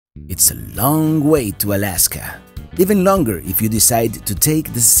It's a long way to Alaska, even longer if you decide to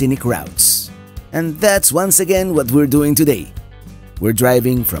take the scenic routes. And that's once again what we're doing today. We're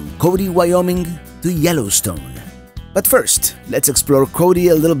driving from Cody, Wyoming to Yellowstone. But first, let's explore Cody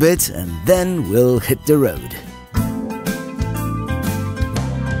a little bit and then we'll hit the road.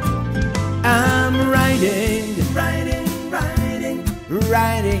 I'm riding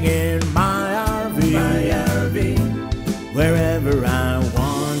in my RV, wherever I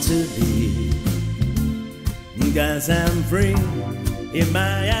want to be, 'cause I'm free in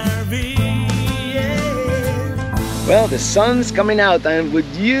my RV. Well, the sun's coming out, and would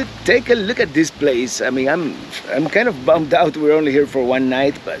you take a look at this place? I mean, I'm kind of bummed out we're only here for one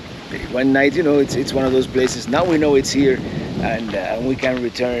night, but one night, you know, it's one of those places. Now we know it's here, and we can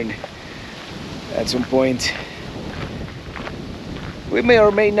return at some point. We may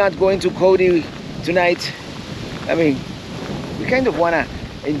or may not go into Cody tonight. I mean, we kind of want to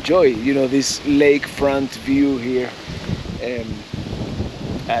enjoy, you know, this lakefront view here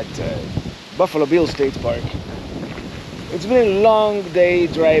at Buffalo Bill State Park. It's been a long day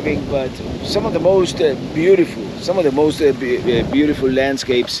driving, but some of the most beautiful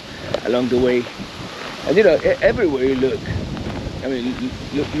landscapes along the way. And you know, everywhere you look, I mean,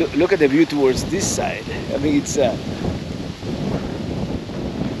 look at the view towards this side. I mean, it's a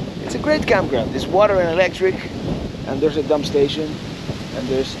great campground. There's water and electric, and there's a dump station, and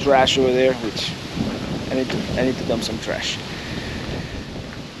there's trash over there, which I need to dump some trash.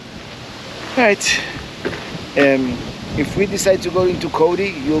 All right. If we decide to go into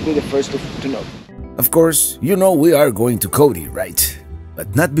Cody, you'll be the first to know. Of course, you know we are going to Cody, right?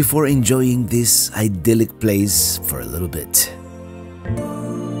 But not before enjoying this idyllic place for a little bit.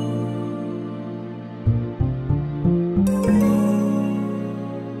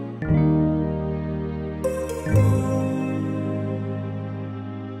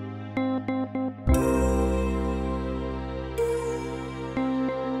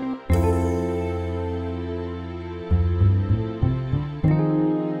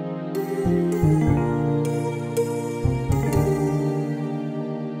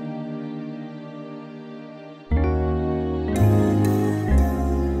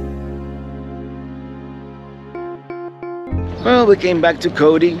 Well, we came back to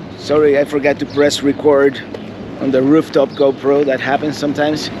Cody. Sorry, I forgot to press record on the rooftop GoPro. That happens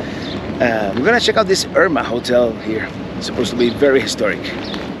sometimes. We're gonna check out this Irma hotel here. It's supposed to be very historic.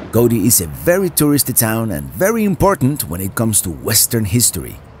 Cody is a very touristy town and very important when it comes to Western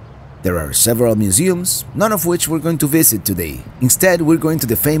history. There are several museums, none of which we're going to visit today. Instead, we're going to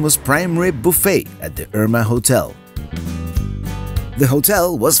the famous prime rib buffet at the Irma Hotel. The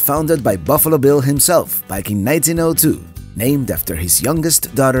hotel was founded by Buffalo Bill himself back in 1902. Named after his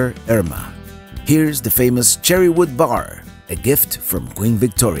youngest daughter, Irma. Here's the famous Cherrywood Bar, a gift from Queen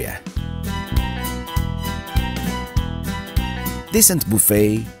Victoria. Decent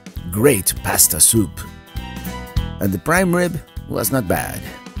buffet, great pasta soup. And the prime rib was not bad.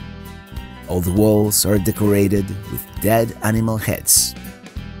 All the walls are decorated with dead animal heads.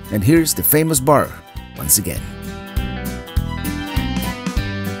 And here's the famous bar, once again.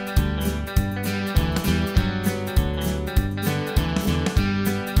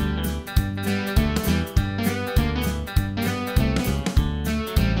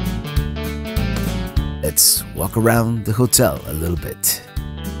 Let's walk around the hotel a little bit.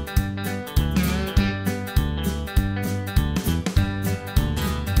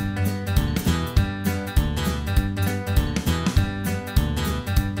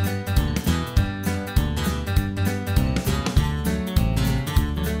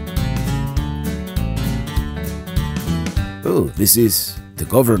 Oh, this is the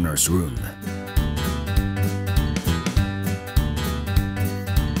governor's room.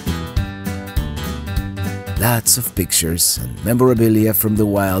 Lots of pictures and memorabilia from the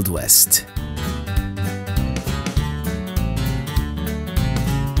Wild West.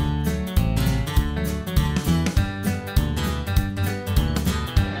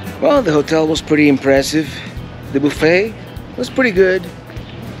 Well, the hotel was pretty impressive. The buffet was pretty good.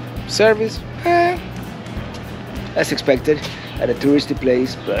 Service, as expected at a touristy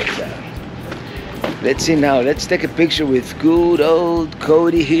place, but let's see now. Let's take a picture with good old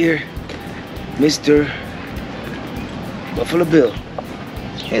Cody here, Mr. Buffalo Bill.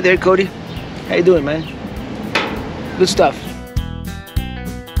 Hey there, Cody. How you doing, man? Good stuff.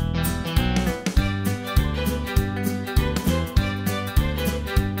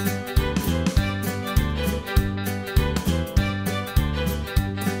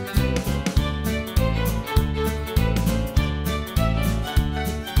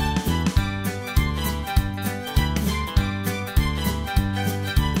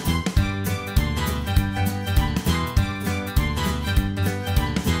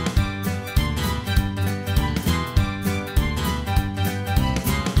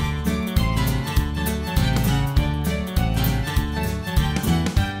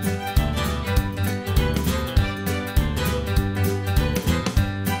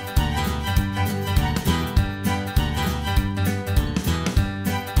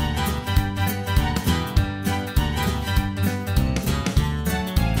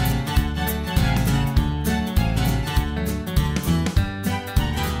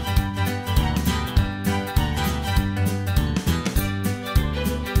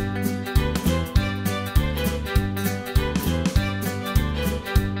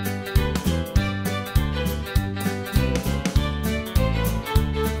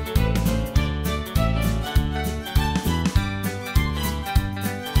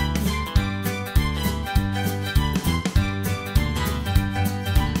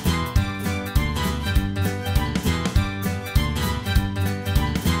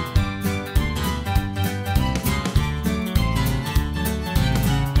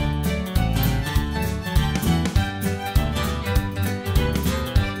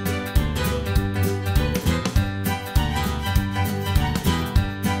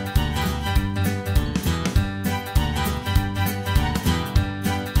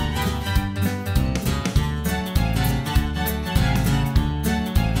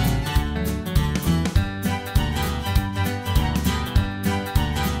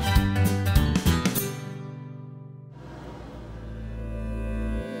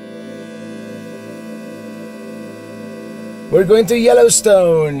 We're going to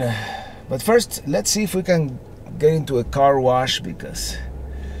Yellowstone. But first, let's see if we can get into a car wash, because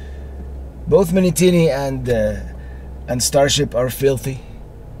both Minitini and Starship are filthy.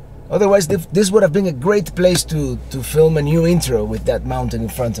 Otherwise, this would have been a great place to film a new intro with that mountain in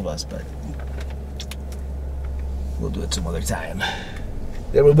front of us, but we'll do it some other time.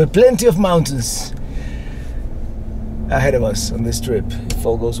 There will be plenty of mountains ahead of us on this trip, if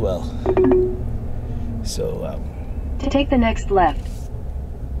all goes well. So, to take the next left.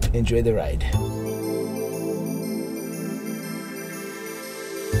 Enjoy the ride.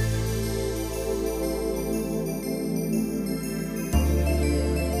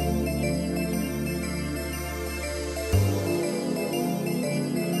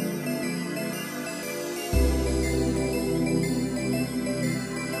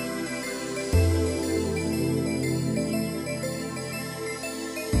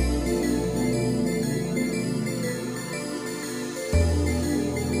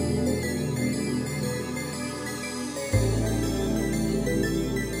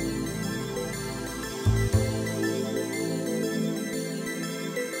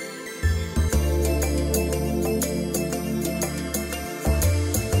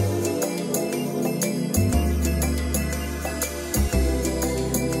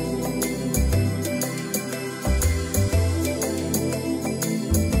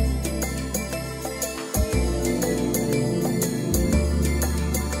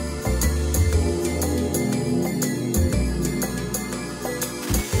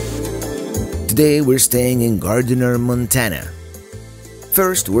 Today we're staying in Gardiner, Montana.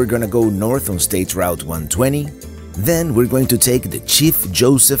 First, we're gonna go north on State Route 120, then we're going to take the Chief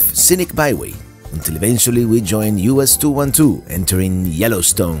Joseph Scenic Byway until eventually we join US 212, entering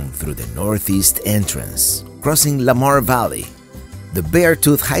Yellowstone through the northeast entrance, crossing Lamar Valley. The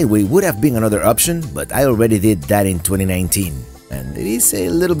Beartooth Highway would have been another option, but I already did that in 2019, and it is a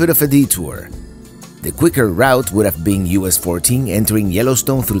little bit of a detour. The quicker route would have been US 14 entering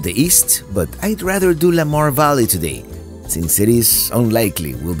Yellowstone through the east, but I'd rather do Lamar Valley today, since it is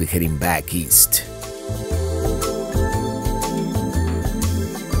unlikely we'll be heading back east.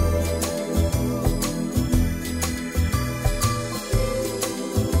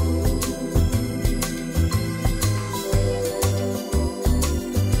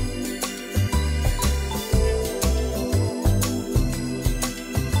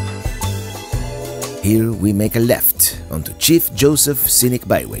 Here we make a left onto Chief Joseph Scenic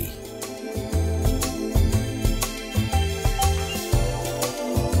Byway.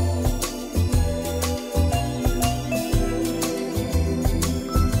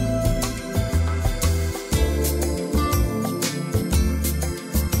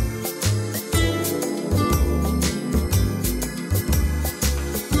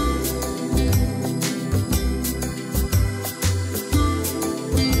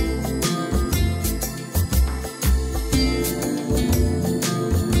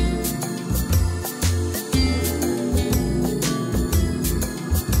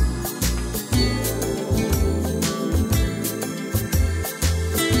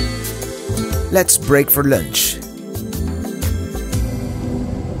 Let's break for lunch.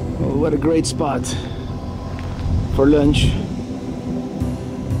 Oh, what a great spot for lunch.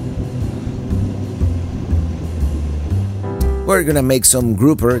 We're gonna make some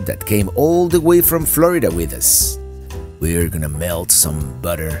grouper that came all the way from Florida with us. We're gonna melt some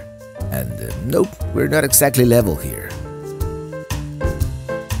butter, and nope, we're not exactly level here.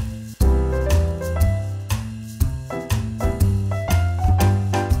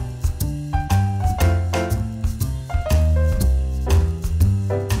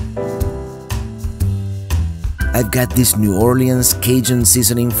 I've got this New Orleans Cajun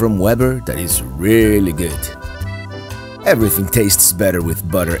seasoning from Weber that is really good. Everything tastes better with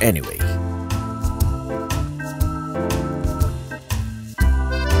butter anyway.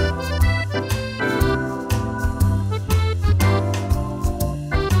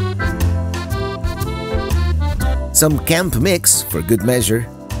 Some camp mix for good measure.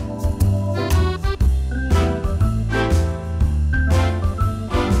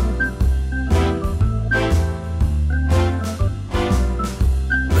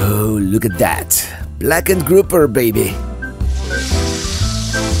 Look at that. Blackened grouper, baby.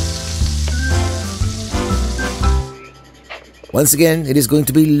 Once again, it is going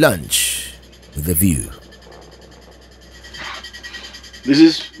to be lunch with a view. This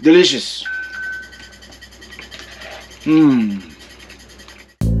is delicious.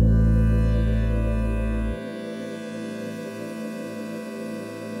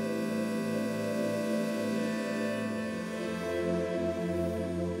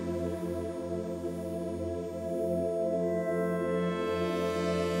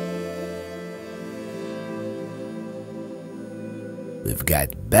 we've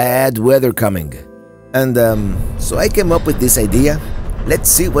got bad weather coming. And so I came up with this idea. Let's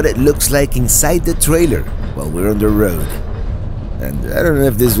see what it looks like inside the trailer while we're on the road. And I don't know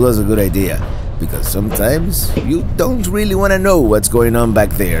if this was a good idea, because sometimes you don't really want to know what's going on back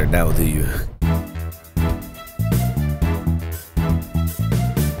there, now do you?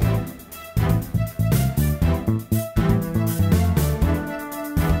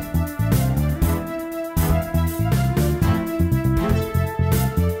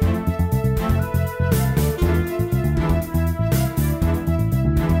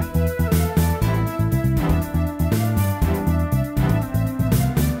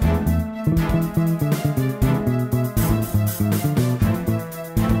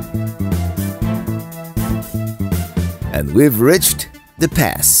 And we've reached the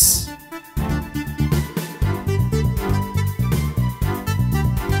pass.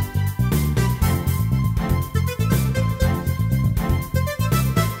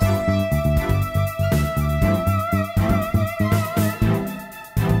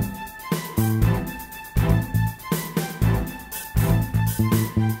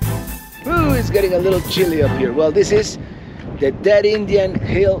 Ooh, it's getting a little chilly up here. Well, this is the Dead Indian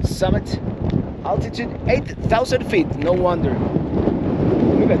Hill Summit. Altitude 8,000 feet, no wonder.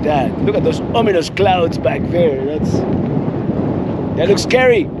 Look at that. Look at those ominous clouds back there. That looks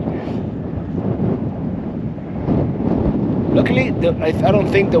scary. Luckily, I don't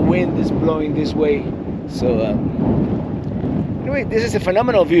think the wind is blowing this way. So, anyway, this is a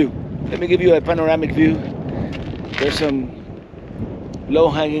phenomenal view. Let me give you a panoramic view. There's some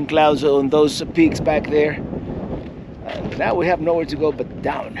low-hanging clouds on those peaks back there. And now we have nowhere to go but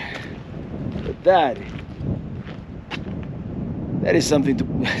down. But that is something to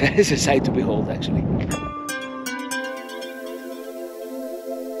that is a sight to behold, actually.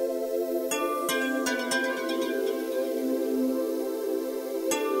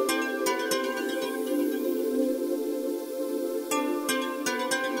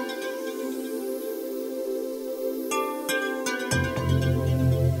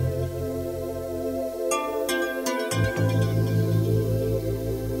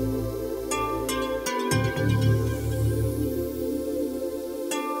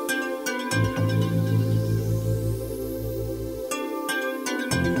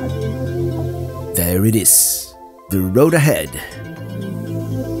 There it is, the road ahead.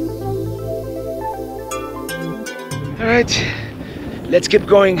 All right, let's keep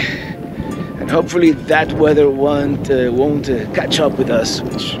going, and hopefully that weather won't catch up with us,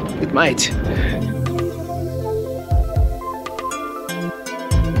 which it might.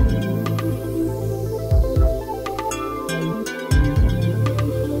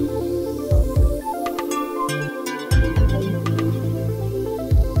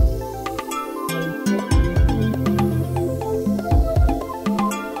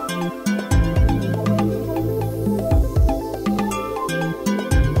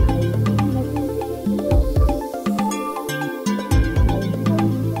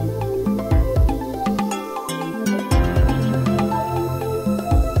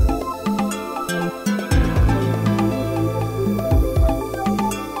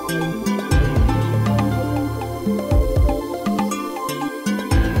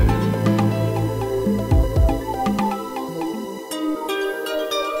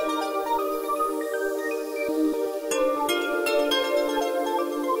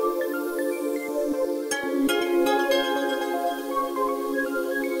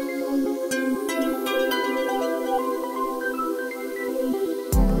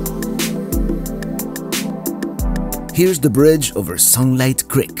 Here's the bridge over Sunlight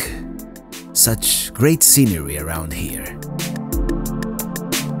Creek. Such great scenery around here.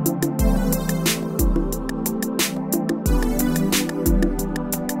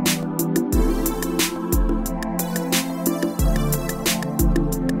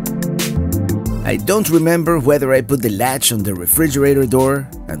 I don't remember whether I put the latch on the refrigerator door,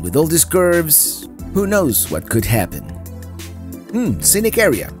 and with all these curves, who knows what could happen. Scenic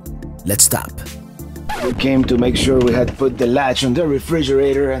area. Let's stop. We came to make sure we had put the latch on the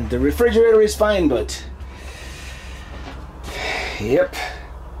refrigerator, and the refrigerator is fine, but yep,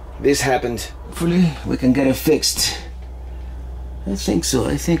 this happened. Hopefully we can get it fixed. I think so.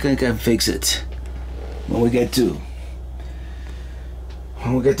 I think I can fix it when we get to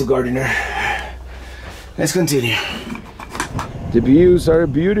Gardiner. Let's continue. The views are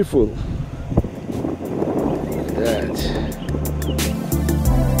beautiful. Look at that.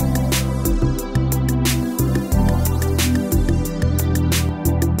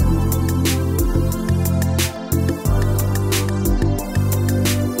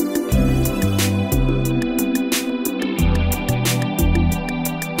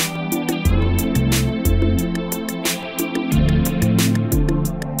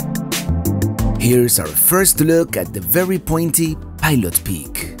 here's our first look at the very pointy Pilot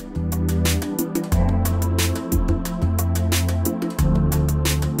Peak.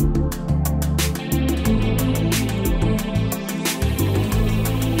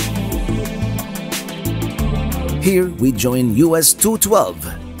 Here we join US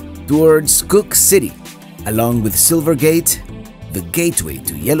 212 towards Cook City, along with Silver Gate, the gateway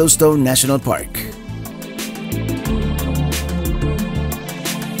to Yellowstone National Park.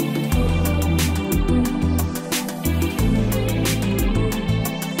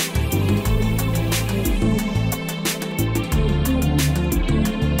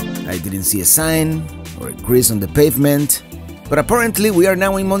 I didn't see a sign or a crease on the pavement, but apparently we are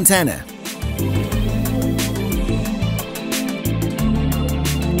now in Montana.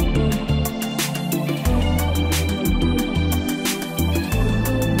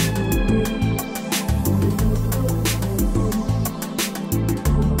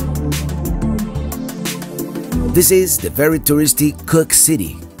 This is the very touristy Cook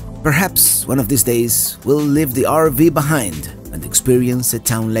City. Perhaps one of these days we'll leave the RV behind and experience a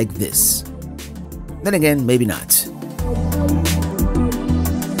town like this. Then again, maybe not.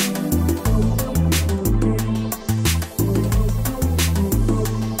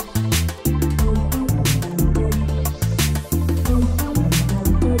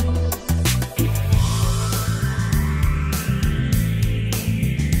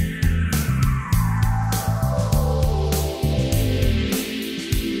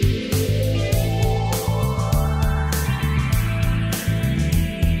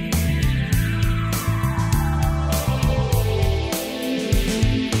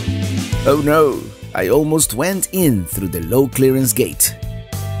 Oh no, I almost went in through the low clearance gate.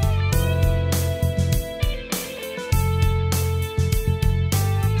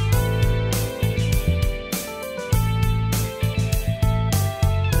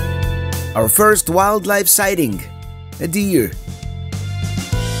 Our first wildlife sighting, a deer.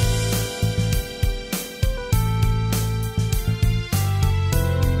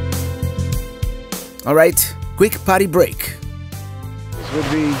 Alright, quick potty break. This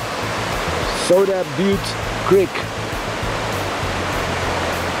would be Soda Butte Creek.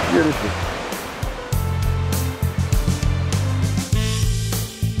 Beautiful.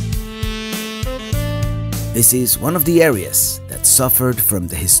 This is one of the areas that suffered from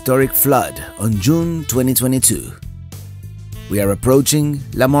the historic flood on June 2022. We are approaching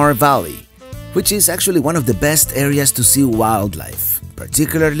Lamar Valley, which is actually one of the best areas to see wildlife,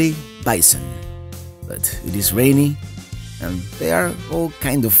 particularly bison. But it is rainy and they are all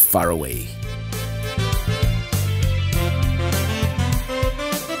kind of far away.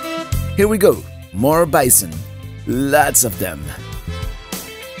 Here we go, more bison, lots of them.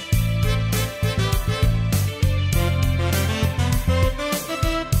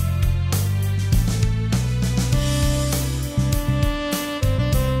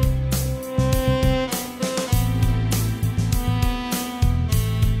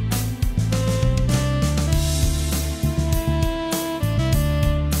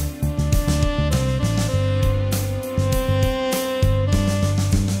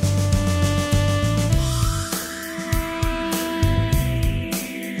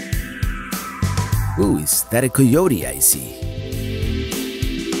 Ooh, is that a coyote I see?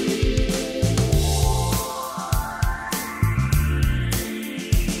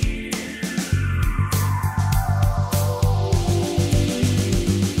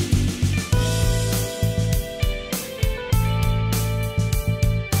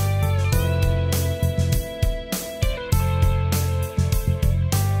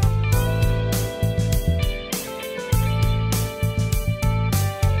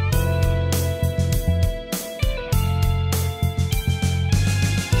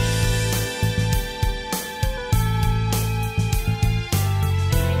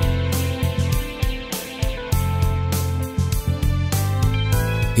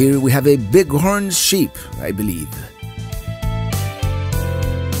 Here we have a bighorn sheep, I believe.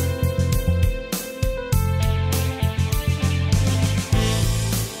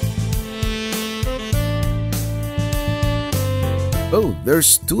 Oh,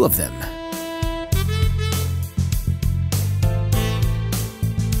 there's two of them.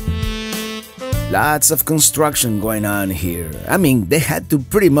 Lots of construction going on here. I mean, they had to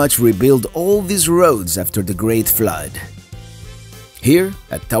pretty much rebuild all these roads after the Great Flood. Here,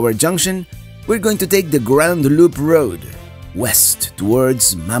 at Tower Junction, we're going to take the Grand Loop Road, west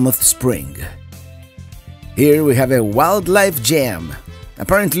towards Mammoth Spring. Here we have a wildlife jam.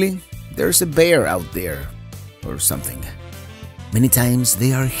 Apparently, there's a bear out there, or something. Many times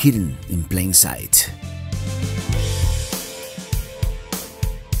they are hidden in plain sight.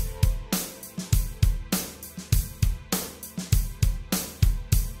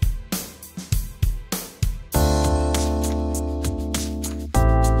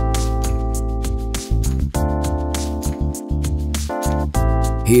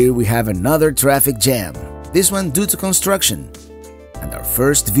 Here we have another traffic jam, this one due to construction, and our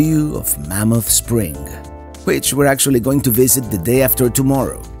first view of Mammoth Spring, which we're actually going to visit the day after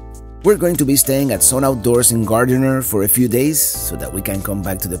tomorrow. We're going to be staying at Sun Outdoors in Gardiner for a few days so that we can come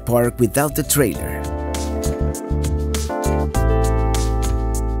back to the park without the trailer.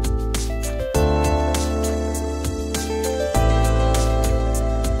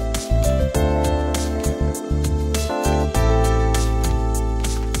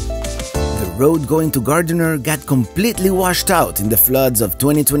 The road going to Gardiner got completely washed out in the floods of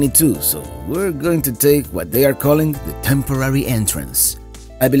 2022, so we're going to take what they are calling the temporary entrance.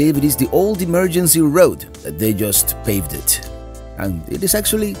 I believe it is the old emergency road that they just paved it. And it is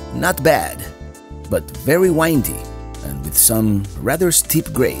actually not bad, but very windy and with some rather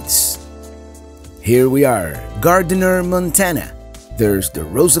steep grades. Here we are, Gardiner, Montana. There's the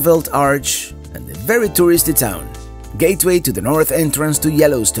Roosevelt Arch and the very touristy town, gateway to the north entrance to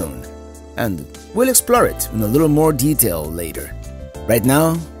Yellowstone. And we'll explore it in a little more detail later. Right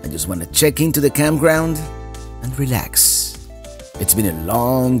now, I just want to check into the campground and relax. It's been a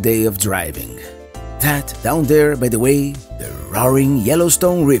long day of driving. That down there, by the way, the roaring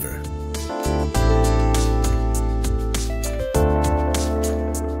Yellowstone River.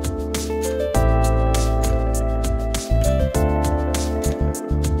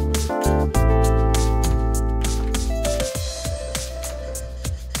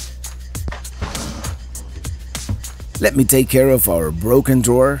 Let me take care of our broken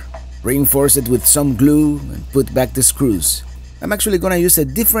drawer, reinforce it with some glue, and put back the screws. I'm actually gonna use a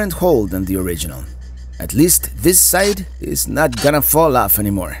different hole than the original. At least this side is not gonna fall off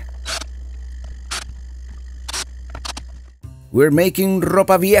anymore. We're making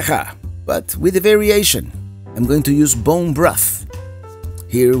Ropa Vieja, but with a variation. I'm going to use bone broth.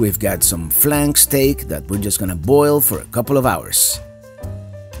 Here we've got some flank steak that we're just gonna boil for a couple of hours.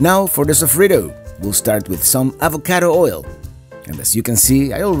 Now for the sofrito. We'll start with some avocado oil. And as you can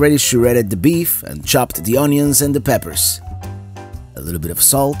see, I already shredded the beef and chopped the onions and the peppers. A little bit of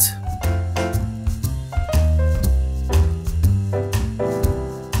salt.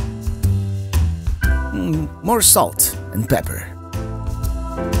 More salt and pepper.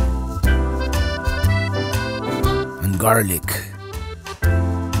 And garlic.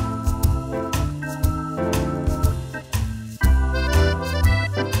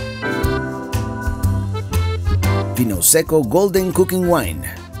 Vino Seco Golden Cooking Wine.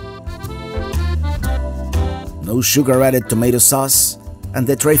 No sugar-added tomato sauce, and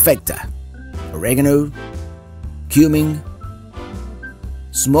the trifecta: oregano, cumin,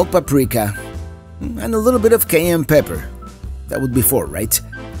 smoked paprika, and a little bit of cayenne pepper. That would be 4, right?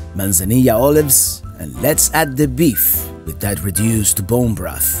 Manzanilla olives, and let's add the beef with that reduced bone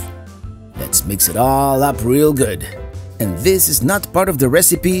broth. Let's mix it all up real good. And this is not part of the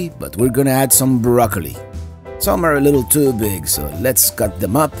recipe, but we're gonna add some broccoli. Some are a little too big, so let's cut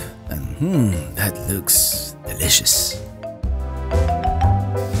them up, and that looks delicious.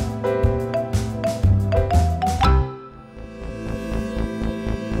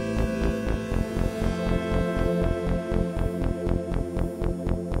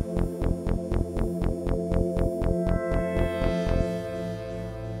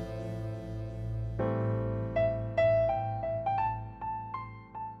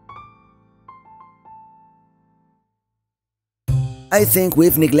 I think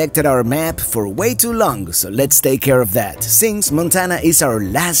we've neglected our map for way too long, so let's take care of that, since Montana is our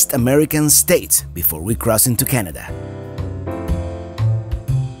last American state before we cross into Canada.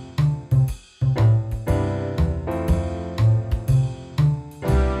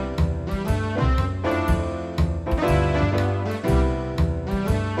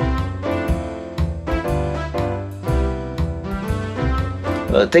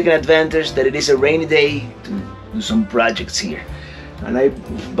 Taking advantage that it is a rainy day to do some projects here. And I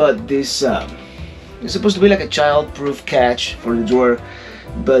bought this, it's supposed to be like a child-proof catch for the drawer,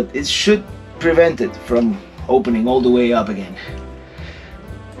 but it should prevent it from opening all the way up again.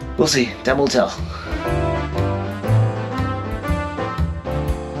 We'll see, time will tell.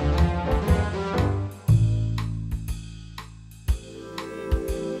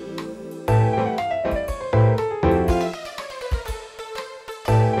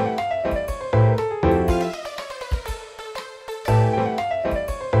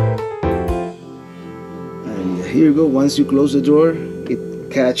 Here you go. Once you close the drawer, it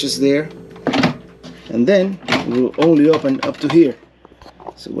catches there, and then it will only open up to here.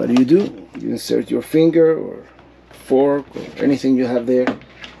 So what do? You insert your finger or fork or anything you have there,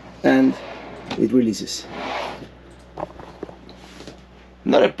 and it releases.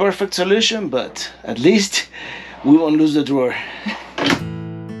 Not a perfect solution, but at least we won't lose the drawer.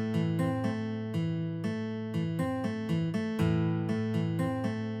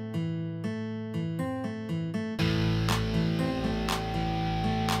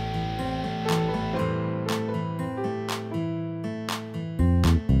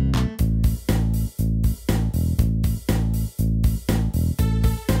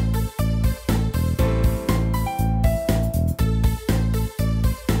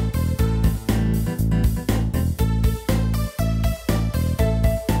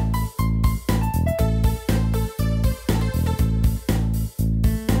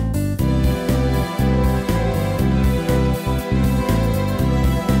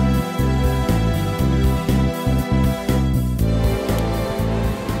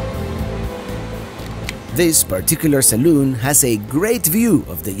 This particular saloon has a great view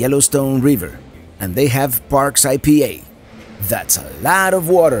of the Yellowstone River, and they have Parks IPA. That's a lot of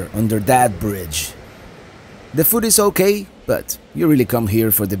water under that bridge. The food is okay, but you really come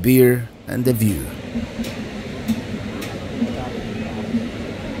here for the beer and the view.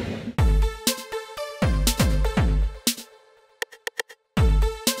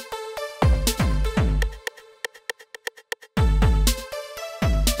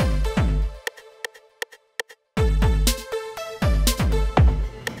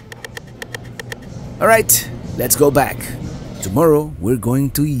 Alright, let's go back. Tomorrow we're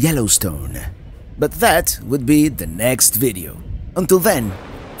going to Yellowstone. But that would be the next video. Until then,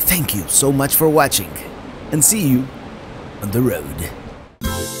 thank you so much for watching, and see you on the road.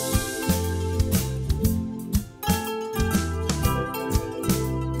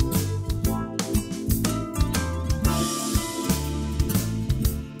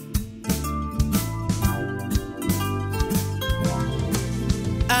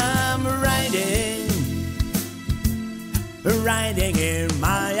 Riding in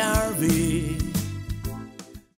my RV.